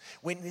is,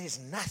 when there's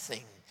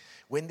nothing,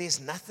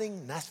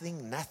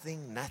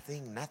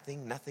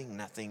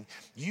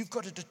 you've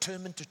got to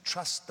determine to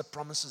trust the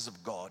promises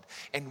of God.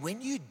 And when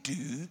you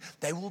do,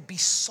 there will be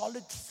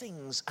solid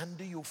things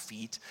under your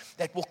feet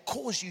that will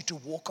cause you to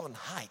walk on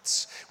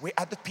heights where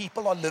other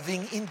people are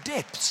living in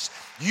depths.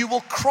 You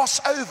will cross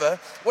over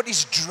what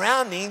is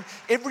drowning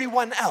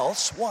everyone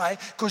else. Why?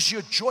 Because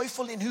you're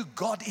joyful in who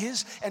God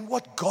is and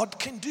what God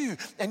can do.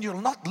 And you're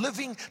not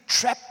living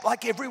trapped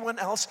like everyone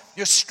else.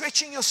 You're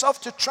stretching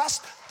yourself to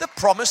trust the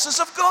promises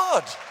of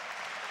God.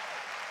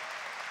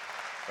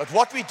 But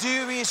what we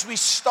do is we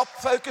stop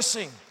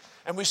focusing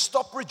and we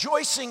stop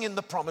rejoicing in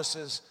the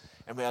promises,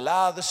 and we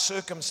allow the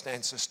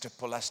circumstances to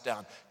pull us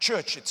down.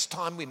 Church, it's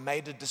time we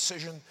made a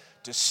decision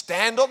to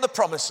stand on the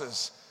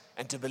promises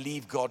and to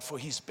believe God for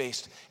his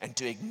best, and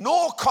to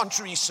ignore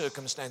contrary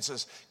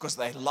circumstances because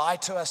they lie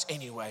to us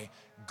anyway.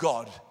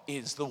 God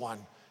is the one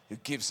who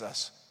gives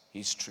us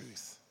his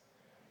truth.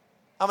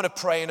 I'm going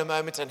to pray in a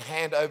moment and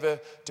hand over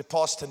to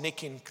Pastor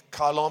Nick in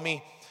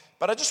Kailami.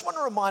 But I just want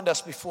to remind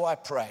us before I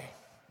pray,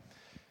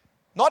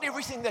 not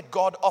everything that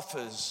God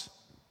offers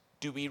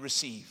do we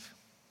receive.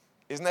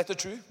 Isn't that the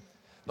truth?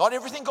 Not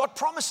everything God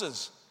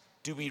promises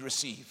do we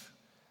receive.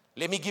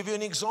 Let me give you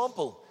an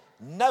example.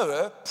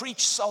 Noah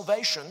preached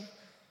salvation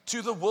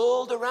to the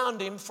world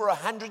around him for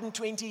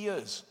 120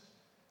 years.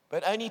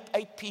 But only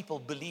 8 people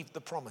believed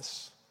the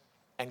promise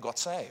and got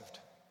saved.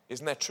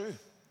 Isn't that true?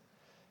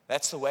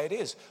 That's the way it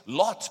is.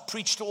 Lot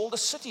preached to all the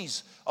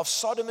cities of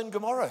Sodom and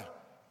Gomorrah,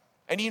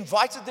 and he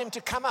invited them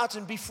to come out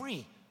and be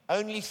free.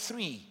 Only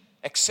 3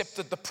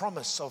 accepted the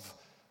promise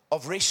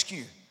of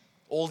rescue.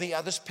 All the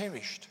others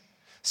perished.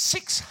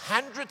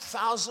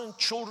 600,000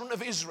 children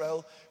of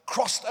Israel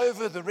crossed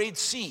over the Red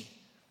Sea,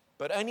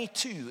 but only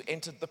 2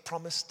 entered the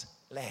promised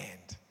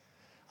land.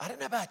 I don't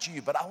know about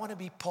you, but I want to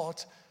be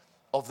part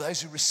of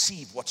those who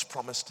receive what's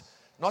promised.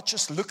 Not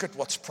just look at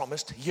what's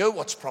promised, hear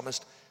what's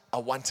promised. I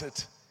want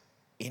it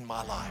in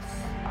my life.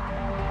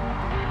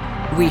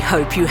 We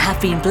hope you have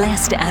been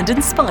blessed and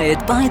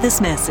inspired by this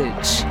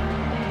message.